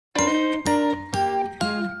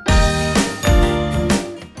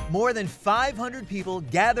More than 500 people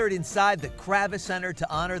gathered inside the Kravis Center to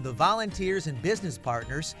honor the volunteers and business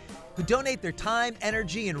partners who donate their time,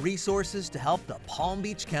 energy, and resources to help the Palm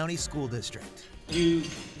Beach County School District. You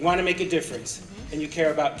want to make a difference, and you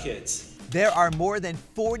care about kids. There are more than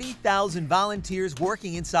 40,000 volunteers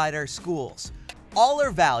working inside our schools. All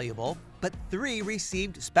are valuable, but 3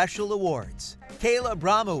 received special awards. Kayla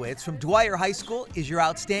Abramowitz from Dwyer High School is your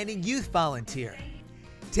Outstanding Youth Volunteer.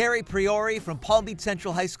 Terry Priori from Palm Beach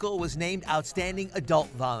Central High School was named Outstanding Adult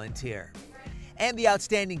Volunteer. And the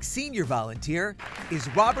Outstanding Senior Volunteer is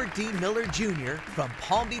Robert D. Miller Jr. from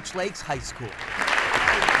Palm Beach Lakes High School.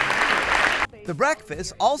 The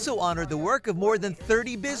breakfast also honored the work of more than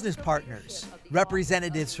 30 business partners.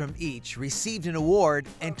 Representatives from each received an award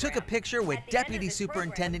and took a picture with Deputy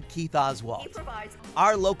Superintendent Keith Oswald.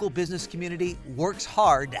 Our local business community works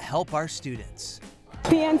hard to help our students.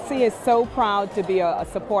 PNC is so proud to be a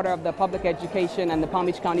supporter of the public education and the Palm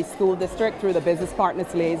Beach County School District through the Business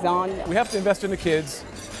Partners Liaison. We have to invest in the kids,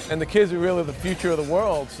 and the kids are really the future of the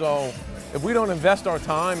world. So if we don't invest our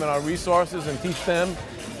time and our resources and teach them,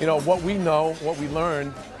 what we know, what we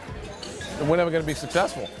learned, then we're never going to be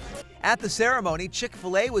successful. At the ceremony,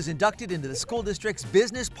 Chick-fil-A was inducted into the school district's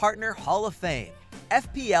Business Partner Hall of Fame.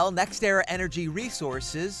 FPL NextEra Energy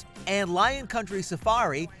Resources and Lion Country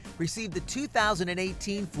Safari received the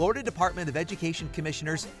 2018 Florida Department of Education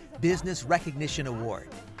Commissioner's Business Recognition Award.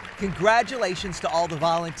 Congratulations to all the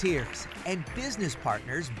volunteers and business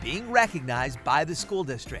partners being recognized by the school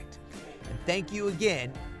district. And thank you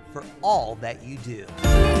again for all that you do.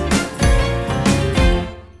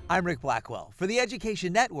 I'm Rick Blackwell for the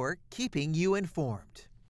Education Network, keeping you informed.